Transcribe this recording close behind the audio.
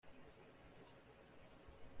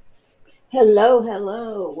Hello,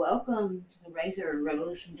 hello. Welcome to the Razor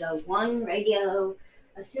Revolution Dove One Radio,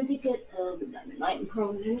 a syndicate of the Diamond Light and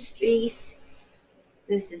Pearl Ministries.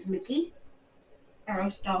 This is Mickey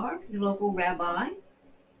Arostar, the local rabbi,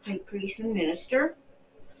 high priest, and minister,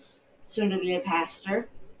 soon to be a pastor.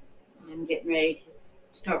 I'm getting ready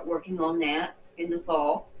to start working on that in the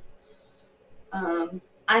fall. I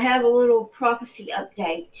have a little prophecy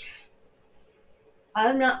update.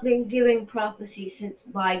 I've not been giving prophecy since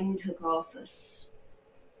Biden took office.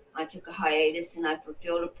 I took a hiatus and I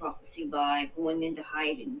fulfilled a prophecy by going into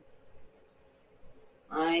hiding.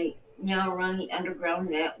 I now run the underground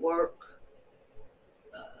network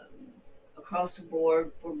across the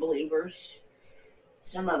board for believers.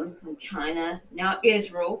 Some of them from China. Now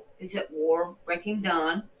Israel is at war, breaking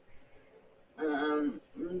dawn.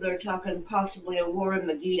 They're talking possibly a war in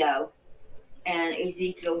Megiddo and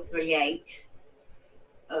Ezekiel 38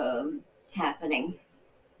 happening.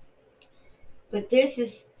 But this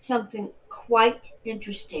is something quite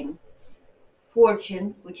interesting.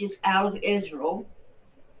 Fortune, which is out of Israel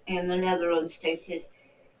and the Netherlands states this: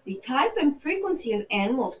 the type and frequency of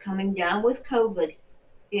animals coming down with COVID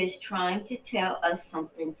is trying to tell us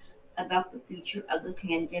something about the future of the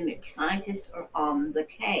pandemic. Scientists are on the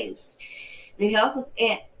case. The health of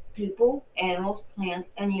people, animals,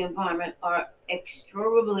 plants, and the environment are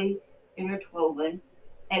extraordinarily interwoven,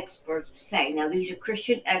 experts say. Now, these are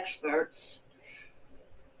Christian experts.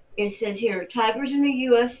 It says here tigers in the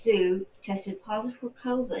U.S. Zoo tested positive for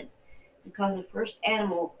COVID because the first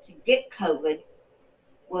animal to get COVID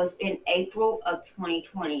was in April of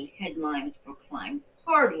 2020, headlines proclaim.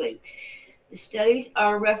 Hardly. The studies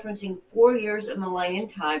are referencing 4 years of Malayan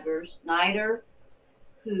tigers, Niger,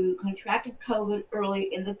 who contracted COVID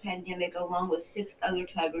early in the pandemic, along with 6 other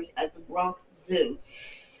tigers at the Bronx Zoo,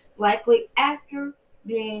 likely after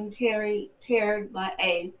being cared by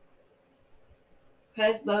a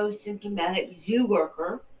presbo-symptomatic zoo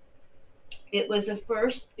worker. It was the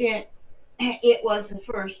first in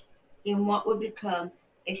what would become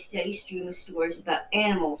a steady stream of stories about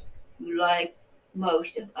animals who, like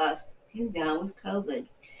most of us, came down with COVID.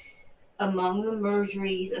 Among the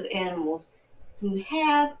menageries of animals who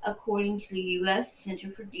have, according to the U.S. Center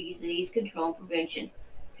for Disease Control and Prevention,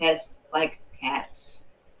 pets like cats,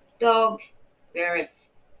 dogs,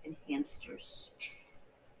 ferrets, and hamsters.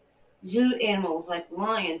 Zoo animals like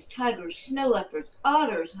lions, tigers, snow leopards,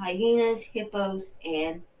 otters, hyenas, hippos,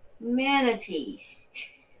 and manatees.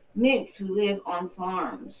 Minks who live on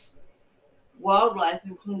farms. Wildlife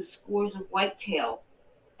includes scores of whitetail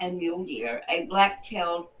and mule deer, a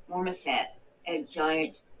black-tailed marmoset, a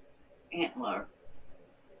giant antler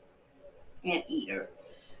anteater.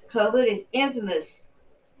 COVID is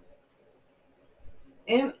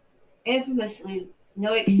infamously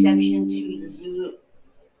no exception to the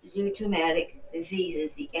zoonotic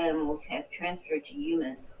diseases the animals have transferred to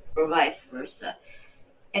humans, or vice versa.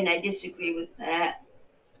 And I disagree with that.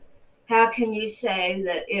 How can you say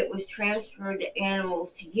that it was transferred to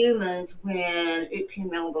animals to humans when it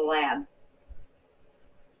came out of the lab?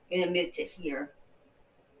 It admits it here.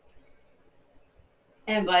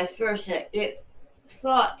 And vice versa. It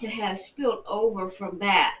thought to have spilled over from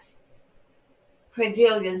bats,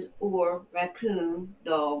 Pregillians, or raccoon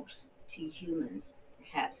dogs to humans.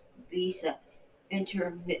 Perhaps visa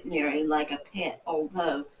intermediary like a pet,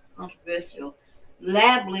 although controversial.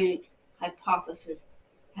 Lab leak hypothesis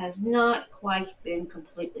has not quite been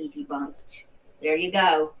completely debunked. There you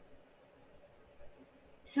go.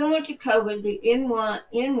 Similar to COVID, the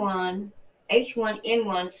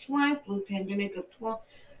H1N1 swine flu pandemic of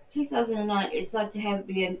 2009 is thought to have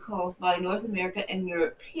been caused by North America and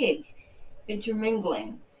Europe pigs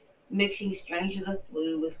intermingling, mixing strains of the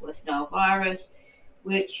flu with West Nile virus,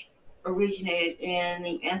 which originated in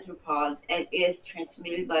the arthropods and is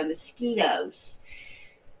transmitted by mosquitoes,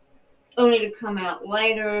 only to come out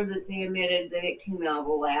later that they admitted that it came out of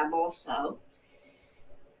a lab also.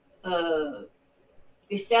 Uh,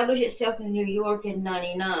 Established itself in New York in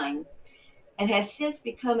 '99 and has since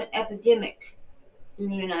become an epidemic in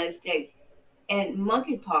the United States. And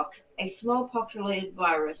monkeypox, a smallpox-related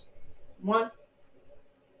virus, once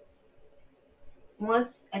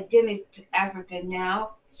endemic to Africa,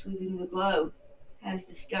 now sweeping the globe, has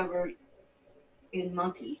discovered in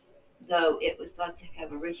monkeys, though it was thought to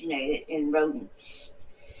have originated in rodents.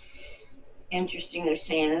 Interesting they're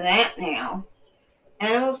saying that now.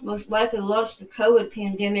 Animals most likely launched the COVID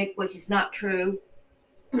pandemic, which is not true.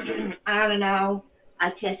 I don't know. I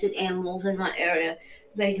tested animals in my area.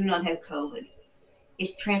 They do not have COVID.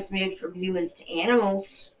 It's transmitted from humans to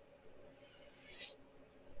animals.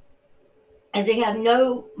 As they have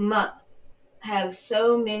no have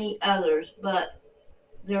so many others, but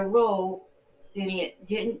their role in it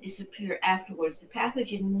didn't disappear afterwards. The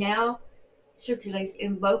pathogen now circulates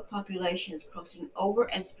in both populations, crossing over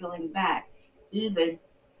and spilling back, even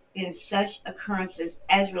in such occurrences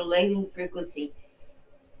as relating frequency.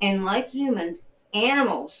 And like humans,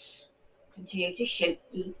 animals continue to shape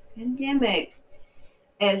the pandemic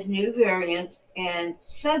as new variants and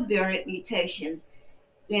subvariant mutations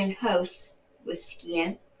in hosts with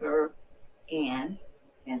skin, fur, and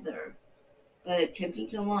feather, but attempting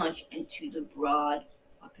to launch into the broad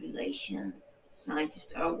population.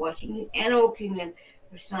 Scientists are watching the animal kingdom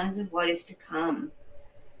for signs of what is to come.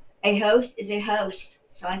 A host is a host.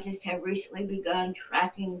 Scientists have recently begun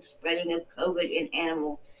tracking the spreading of COVID in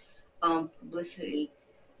animals on publicly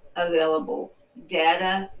available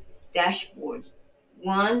data dashboards.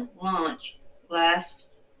 One launched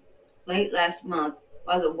late last month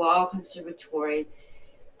by the Royal Conservatory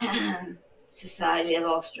Society of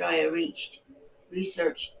Australia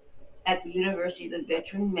research at the University of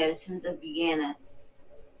Veterinary Medicine of Vienna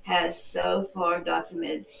has so far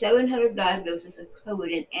documented 700 diagnoses of COVID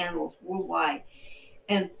in animals worldwide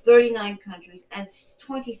in 39 countries and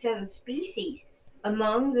 27 species.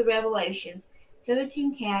 Among the revelations,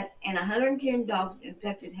 17 cats and 110 dogs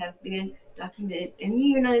infected have been documented in the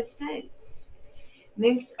United States.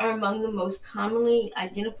 Minks are among the most commonly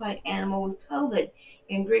identified animal with COVID.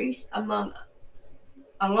 In Greece alone,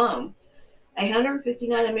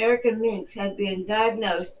 159 American minks have been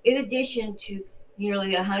diagnosed, in addition to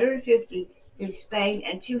nearly 150 in Spain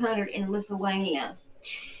and 200 in Lithuania.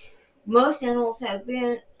 Most animals have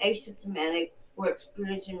been asymptomatic or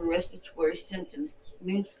experiencing respiratory symptoms.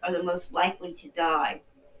 Minks are the most likely to die.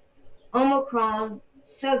 Omicron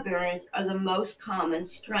subvariants are the most common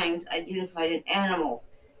strains identified in animals.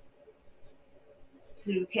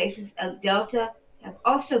 Through cases of Delta have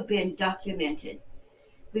also been documented.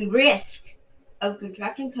 The risk of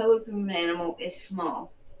contracting COVID from an animal is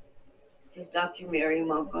small, says Dr. Mary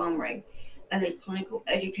Montgomery, as a clinical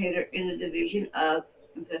educator in the Division of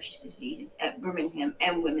Infectious Diseases at Birmingham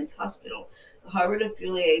and Women's Hospital, a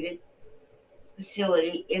Harvard-affiliated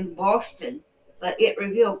facility in Boston. But it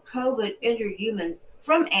revealed COVID entered humans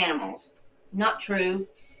from animals. Not true.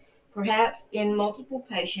 Perhaps in multiple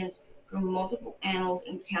patients from multiple animals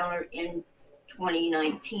encountered in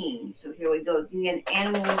 2019. So here we go again.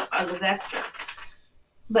 Animals are the vector.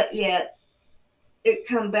 But yet, it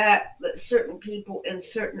come back that certain people in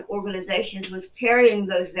certain organizations was carrying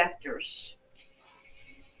those vectors,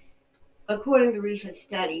 according to recent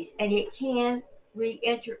studies, and it can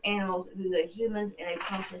re-enter animals through the humans in a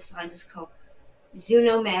process scientists call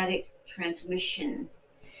zoonotic transmission.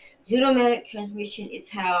 Zoonotic transmission is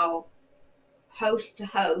how host to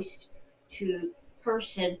host to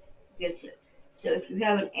person gets it. So if you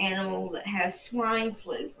have an animal that has swine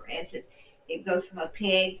flu, for instance, it goes from a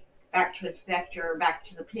pig back to its vector, back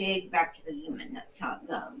to the pig, back to the human. That's how it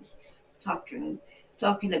goes. Talking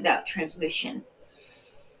about transmission.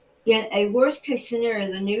 In a worst case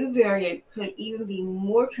scenario, the new variant could even be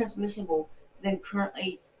more transmissible than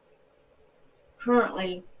currently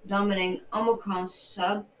dominating Omicron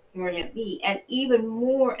subvariant B, and even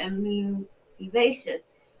more immune evasive,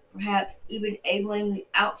 perhaps even enabling the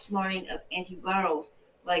outsmarting of antivirals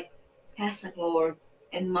like Paxlovid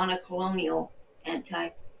and monoclonal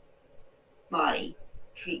antibody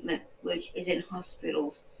treatment, which is in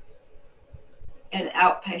hospitals and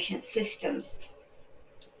outpatient systems.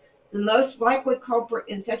 The most likely culprit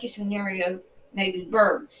in such a scenario may be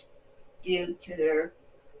birds, due to their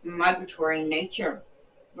migratory nature.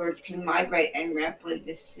 Birds can migrate and rapidly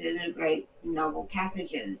disintegrate novel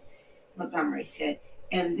pathogens, Montgomery said,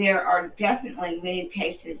 and there are definitely many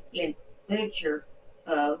cases in literature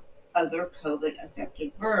of other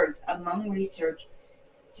COVID-affected birds. Among researchers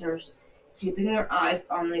keeping their eyes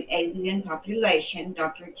on the avian population,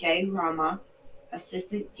 Dr. Jay Rama,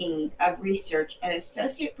 Assistant Dean of Research and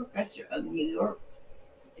Associate Professor of New York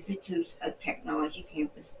Institute of Technology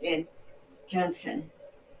campus in Johnson,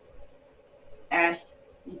 asked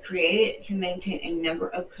he created to maintain a number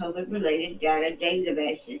of COVID-related data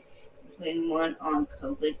databases, including one on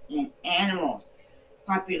COVID in animals,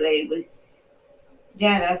 populated with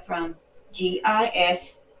data from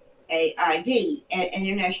GISAID, an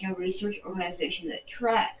international research organization that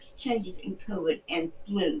tracks changes in COVID and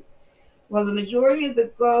flu. While the majority of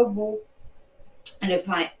the global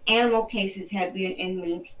identified animal cases have been in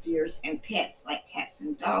minks, deers, and pets like cats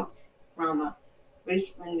and dogs, Rama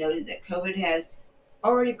recently noted that COVID has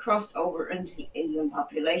already crossed over into the avian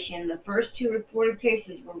population. The first two reported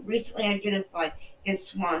cases were recently identified in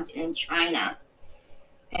swans in China.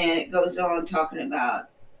 And it goes on talking about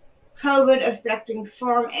COVID affecting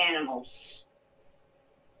farm animals.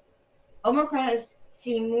 Omicron has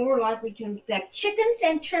seemed more likely to infect chickens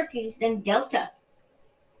and turkeys than Delta.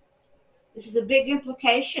 This is a big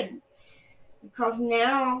implication because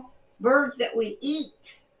now birds that we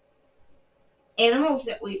eat, animals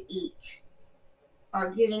that we eat, are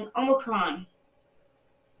getting Omicron.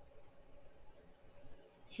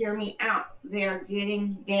 Hear me out. They are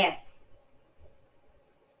getting death.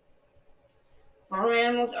 Farm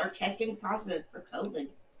animals are testing positive for COVID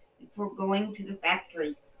before going to the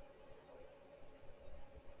factory.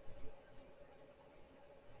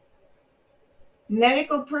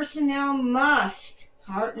 Medical personnel must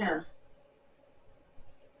partner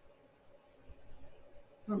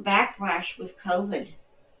for backlash with COVID.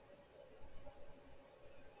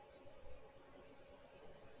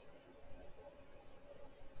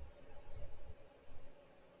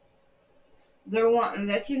 They're wanting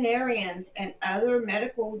veterinarians and other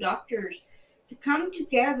medical doctors to come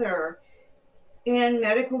together in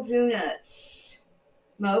medical units,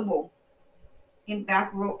 mobile, in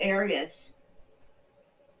back rural areas.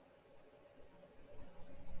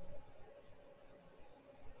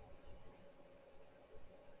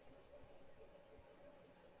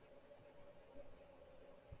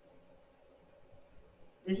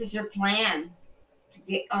 This is their plan to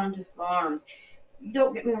get onto farms.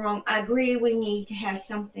 Don't get me wrong, I agree we need to have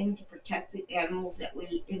something to protect the animals that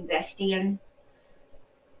we invest in.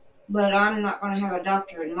 But I'm not going to have a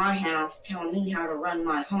doctor in my house telling me how to run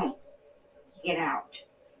my home. Get out.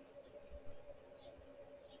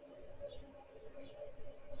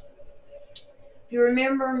 If you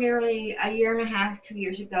remember, nearly a year and a half, 2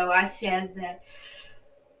 years ago, I said that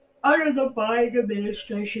under the Biden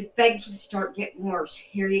administration, things would start getting worse.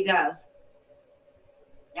 Here you go.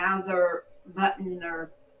 Now they're butting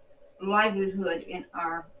their livelihood in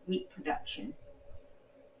our meat production.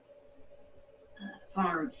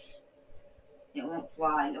 Farms. It won't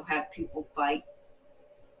fly. They'll have people fight.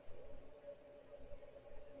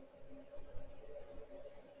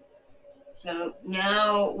 So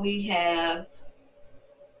now we have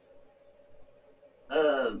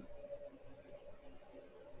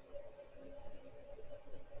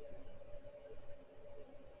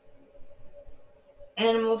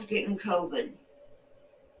animals getting COVID.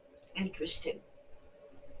 Interesting.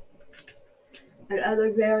 And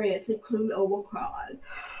other variants include Omicron.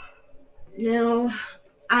 Now,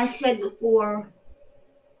 I said before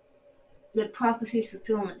that prophecies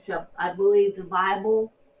fulfill itself. I believe the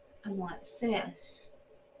Bible and what it says.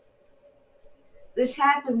 This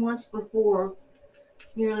happened once before,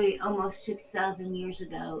 nearly almost 6,000 years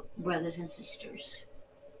ago, brothers and sisters.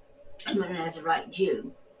 I'm a Nazarite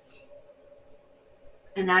Jew.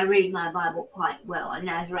 And I read my Bible quite well. A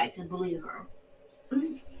Nazarite's a believer.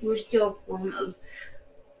 We're still a form of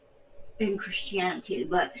in Christianity,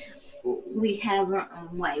 but we have our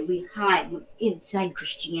own way. We hide inside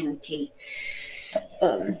Christianity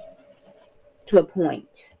to a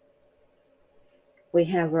point. We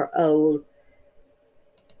have our own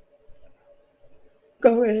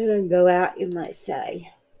go in and go out, you might say.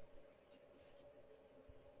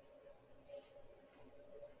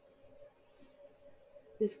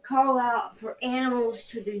 This call out for animals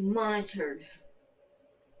to be monitored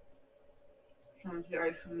sounds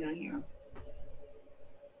very familiar.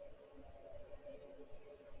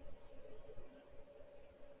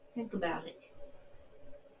 Think about it.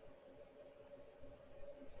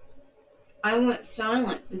 I went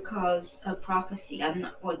silent because of prophecy. I'm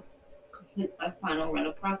not going to complete my final run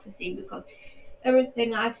of prophecy because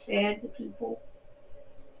everything I've said to people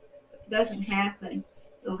doesn't happen.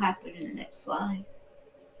 It'll happen in the next life.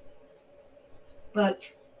 But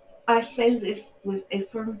I say this with a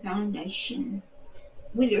firm foundation.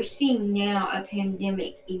 We are seeing now a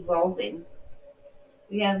pandemic evolving.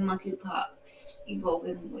 We have monkeypox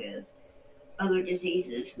evolving with other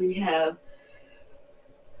diseases. We have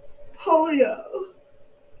polio.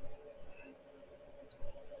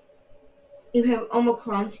 You have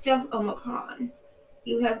Omicron, stealth Omicron.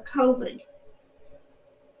 You have COVID.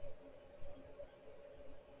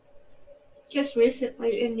 Just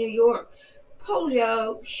recently in New York,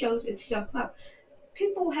 polio shows itself up.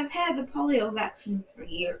 People have had the polio vaccine for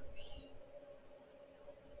years.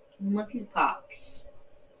 Monkeypox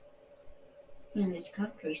in this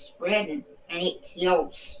country spreading and it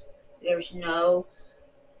kills. There's no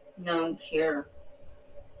known cure.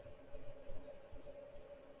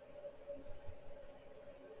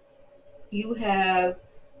 You have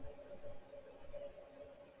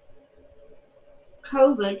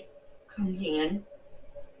COVID comes in,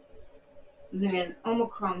 then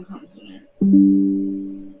Omicron comes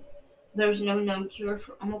in. There's no known cure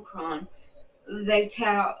for Omicron. They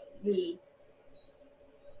tout the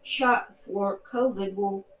shot for COVID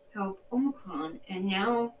will help Omicron, and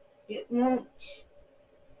now it won't.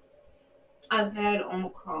 I've had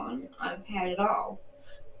Omicron. I've had it all.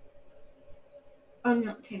 I'm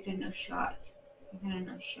not taking no shot. I've had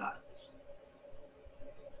enough shots.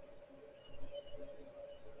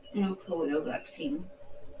 No polio vaccine.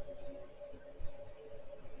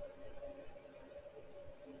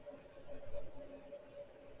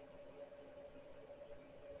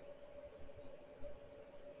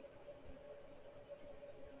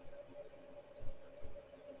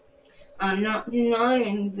 I'm not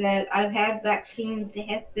denying that I've had vaccines that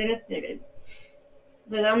have benefited,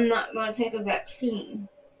 but I'm not going to take a vaccine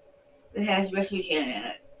that has Resogen in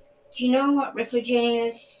it. Do you know what Resogen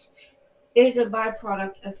is? It is a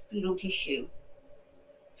byproduct of fetal tissue.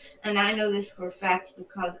 And I know this for a fact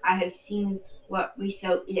because I have seen what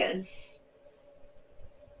Reso is.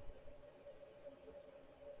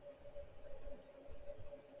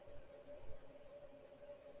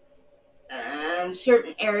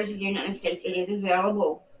 Certain areas of the United States, it is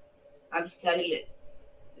available. I've studied it.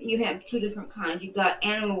 You have two different kinds. You've got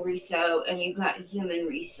animal Reso and you've got human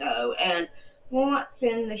Reso. And what's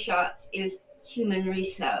in the shots is human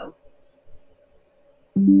Reso.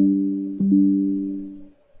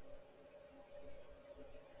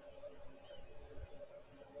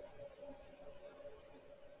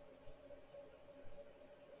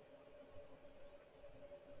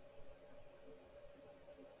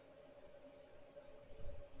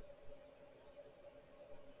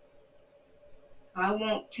 I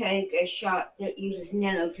won't take a shot that uses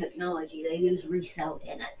nanotechnology. They use Reso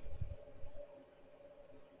in it.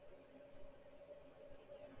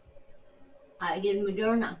 I did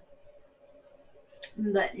Moderna.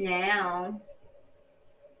 But now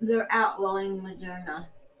they're outlawing Moderna.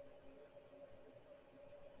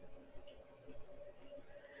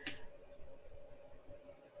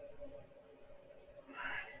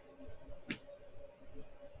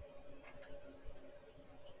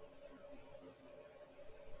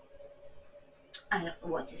 I don't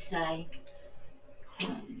know what to say.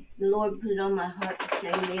 The Lord put it on my heart to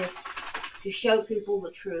say this, to show people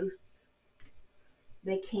the truth.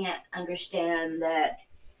 They can't understand that.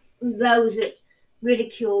 Those that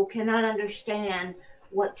ridicule cannot understand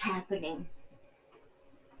what's happening.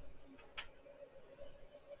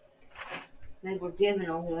 They were given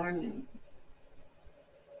a warning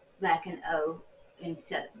back in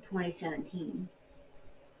 2017.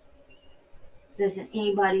 Doesn't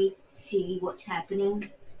anybody see what's happening?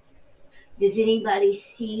 Does anybody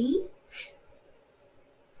see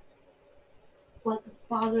what the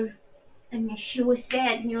Father and Yeshua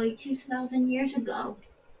said nearly 2,000 years ago?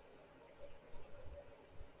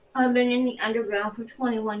 I've been in the underground for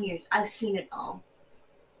 21 years. I've seen it all.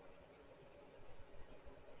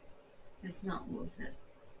 It's not worth it.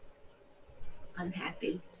 I'm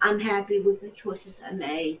happy. I'm happy with the choices I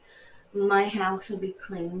made. My house will be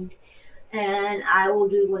cleaned, and I will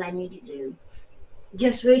do what I need to do.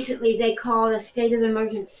 Just recently, they called a state of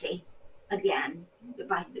emergency again, the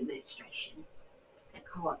Biden administration. They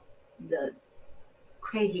call it the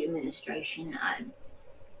crazy administration.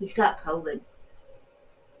 He's got COVID.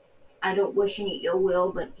 I don't wish any ill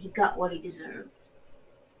will, but he got what he deserved.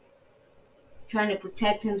 Trying to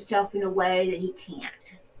protect himself in a way that he can't.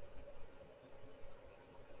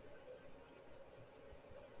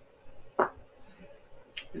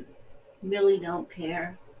 Really don't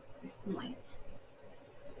care at this point.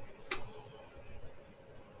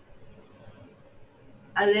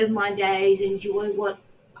 I live my days, enjoy what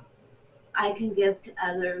I can give to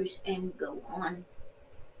others, and go on.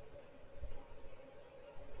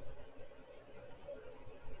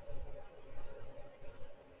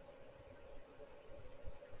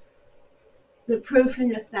 The proof in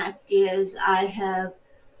the fact is I have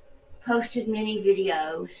posted many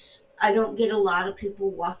videos. I don't get a lot of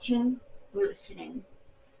people watching or listening,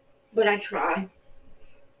 but I try.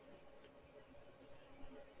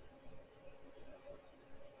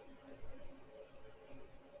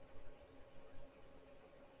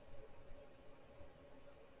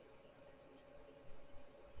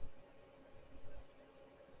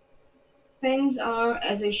 Things are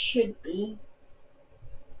as they should be.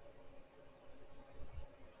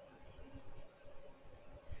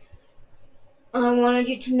 I wanted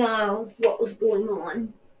you to know what was going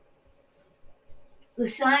on. The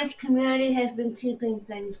science community has been keeping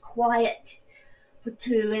things quiet for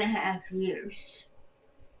 2.5 years.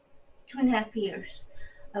 2.5 years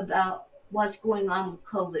about what's going on with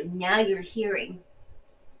COVID. Now you're hearing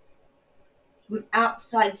from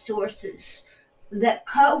outside sources that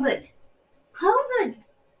COVID COVID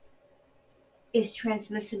is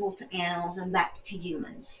transmissible to animals and back to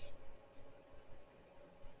humans.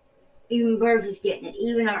 Even birds is getting it.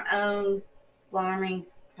 Even our own farming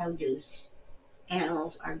produce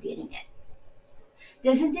animals are getting it.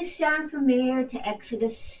 Doesn't this sound familiar to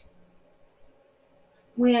Exodus?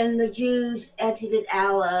 When the Jews exited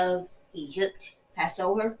out of Egypt,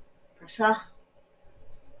 Passover, Pesach,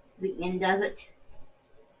 the end of it.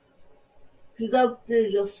 If you go through,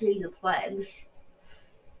 you'll see the plagues.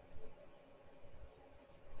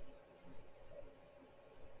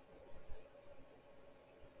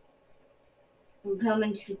 We're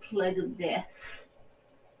coming to the plague of death,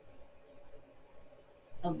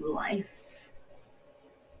 of life.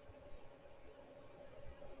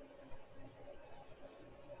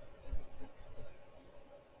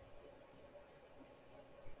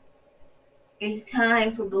 It's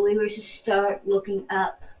time for believers to start looking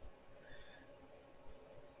up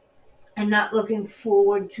and not looking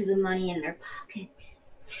forward to the money in their pocket.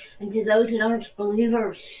 And to those that aren't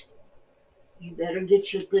believers, you better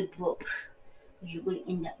get your good book, because you're going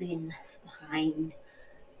to end up being left behind,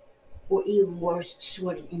 or even worse,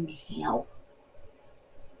 sorted into hell.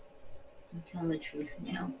 I'm telling the truth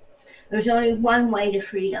now. There's only one way to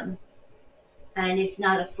freedom, and it's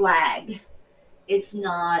not a flag. It's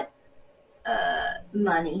not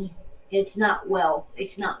money. It's not wealth.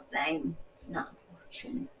 It's not fame. It's not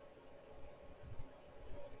fortune.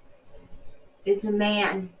 It's a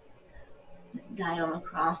man that died on a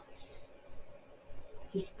cross.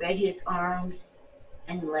 He spread his arms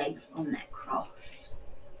and legs on that cross.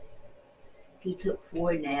 He took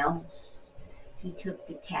 4 nails. He took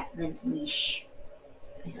the Catman's niche,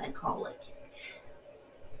 as I call it.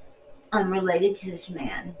 I'm related to this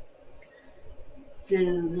man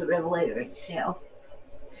through the Revelator itself,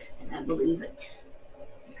 and I believe it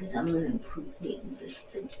because I'm living proof he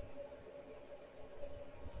existed.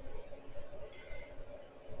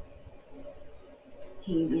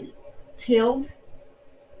 He was killed,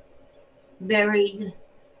 buried,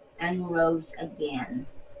 and rose again.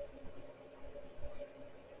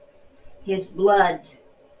 His blood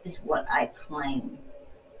is what I claim.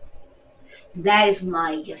 That is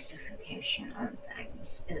my justification on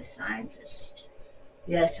things as a scientist.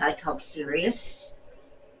 Yes, I talk serious,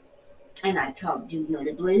 and I talk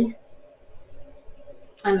do-goodedly.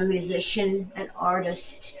 I'm a musician, an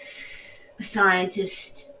artist, a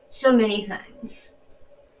scientist, so many things.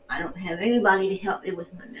 I don't have anybody to help me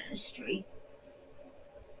with my ministry.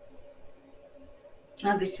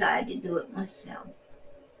 I've decided to do it myself.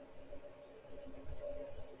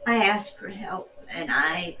 I asked for help, and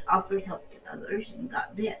I offered help to others and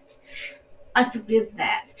got bit. I forgive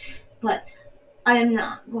that, but I am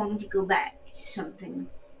not going to go back to something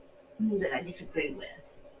that I disagree with.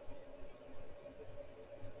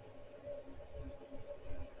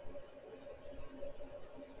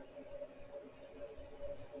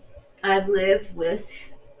 I've lived with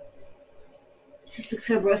cystic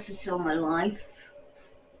fibrosis all my life,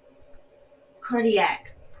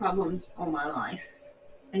 cardiac problems all my life,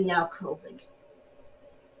 and now COVID.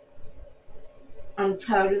 I'm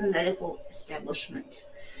tired of the medical establishment,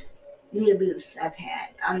 the abuse I've had.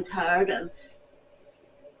 I'm tired of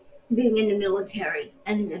being in the military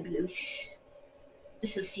and the abuse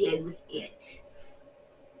associated with it.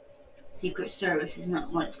 Secret Service is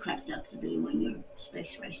not what it's cracked up to be when you're a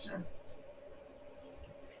space racer.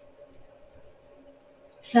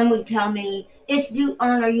 Some would tell me, it's due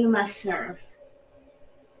honor you must serve.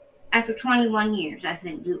 After 21 years, I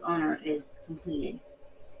think due honor is completed.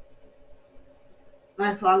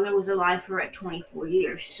 My father was a lifer at 24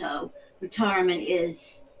 years, so retirement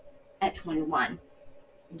is at 21,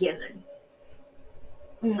 given.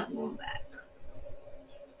 I'm not going back.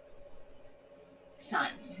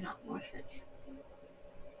 Science is not worth it.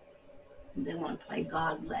 If they want to play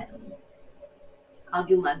God, let them. I'll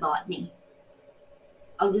do my botany.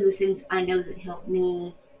 I'll do the things I know that help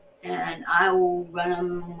me, and I will run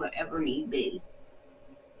them wherever need be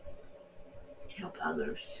to help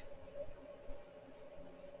others.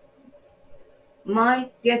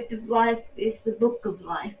 My gift of life is the book of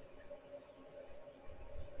life.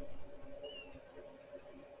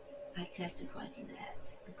 I testify to that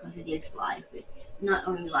because it is life. It's not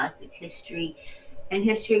only life, it's history, and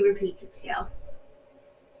history repeats itself.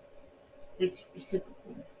 It's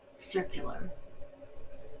reciprocal, circular.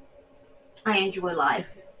 I enjoy life.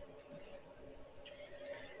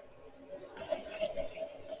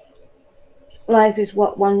 Life is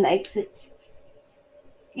what one makes it.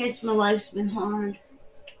 Yes, my life's been hard.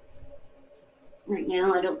 Right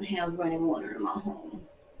now, I don't have running water in my home.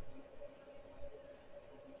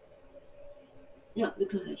 Not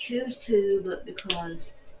because I choose to, but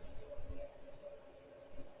because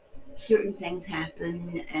certain things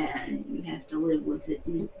happen and you have to live with it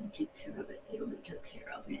and take care of it. It'll be took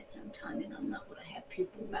care of and at some time, and I'm not going to have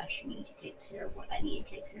people rush me to take care of what I need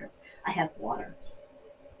to take care of. I have water,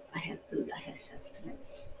 I have food, I have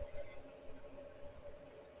sustenance.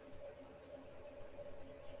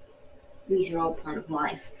 These are all part of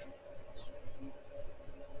life.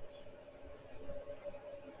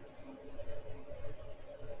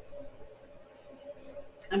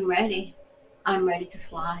 I'm ready. I'm ready to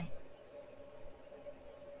fly.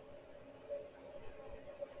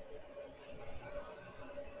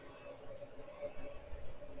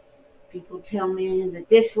 People tell me that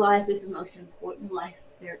this life is the most important life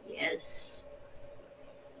there is.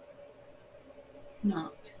 It's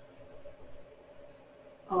not.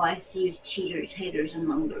 All I see is cheaters, haters, and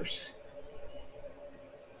mongers.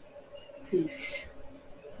 Thieves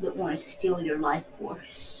that want to steal your life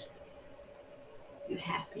force, your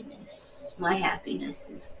happiness. My happiness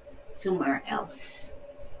is somewhere else.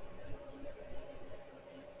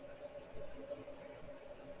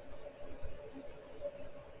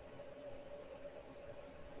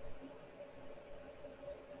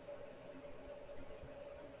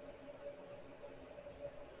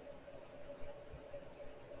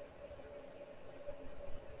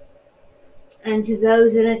 And to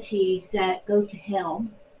those entities that go to hell,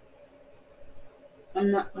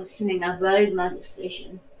 I'm not listening. I've made my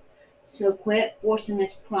decision. So quit forcing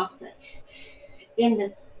this prophet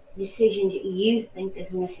into decisions you think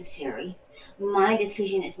is necessary. My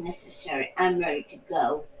decision is necessary. I'm ready to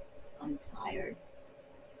go. I'm tired.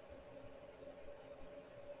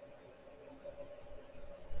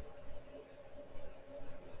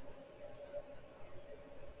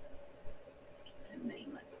 I made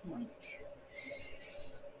my point.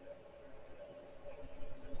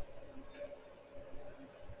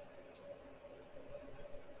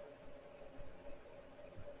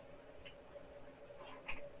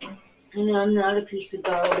 And I'm not a piece of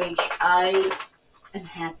garbage. I am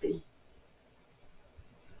happy.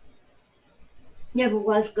 Never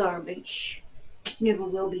was garbage. Never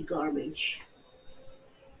will be garbage.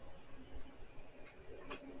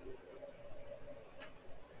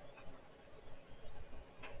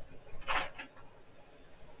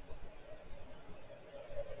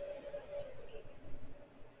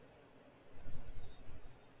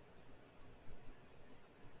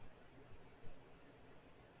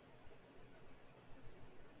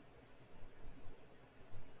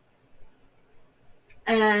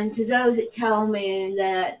 And to those that tell me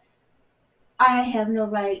that I have no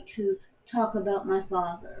right to talk about my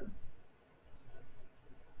father,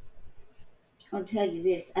 I'll tell you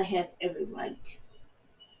this, I have every right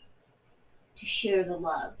to share the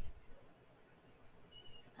love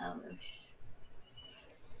of others.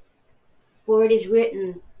 For it is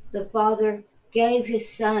written, the Father gave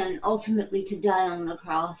his Son ultimately to die on the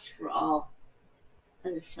cross for all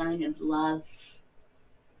as a sign of love.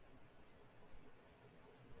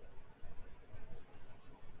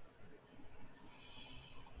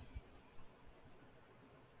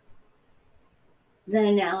 The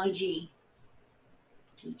analogy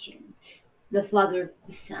teaching, the Father,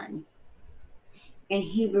 the Son. In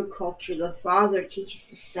Hebrew culture, the Father teaches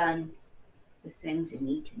the Son the things they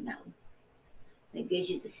need to know. That gives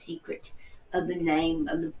you the secret of the name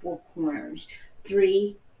of the four corners.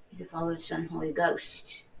 Three is the Father, Son, Holy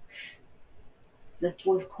Ghost. The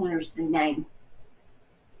fourth corner is the name.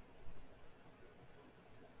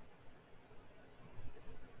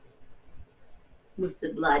 With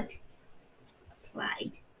the blood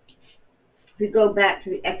applied. If we go back to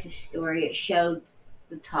the Exodus story, it showed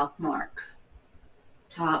the top mark.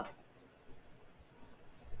 Top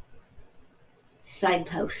side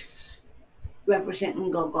posts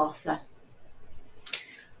representing Golgotha.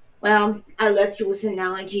 Well, I left you with an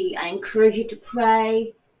analogy. I encourage you to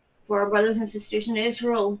pray for our brothers and sisters in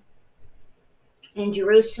Israel, in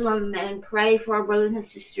Jerusalem, and pray for our brothers and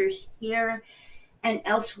sisters here and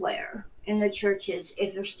elsewhere in the churches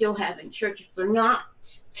if they're still having church. If they're not,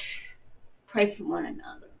 pray for one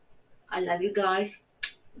another. I love you guys.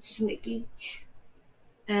 This is Mickey,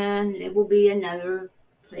 and it will be another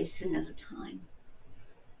place, another time.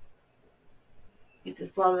 If the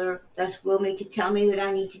Father does will me to tell me that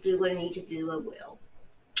I need to do what I need to do, I will.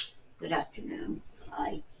 Good afternoon.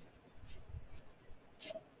 Bye.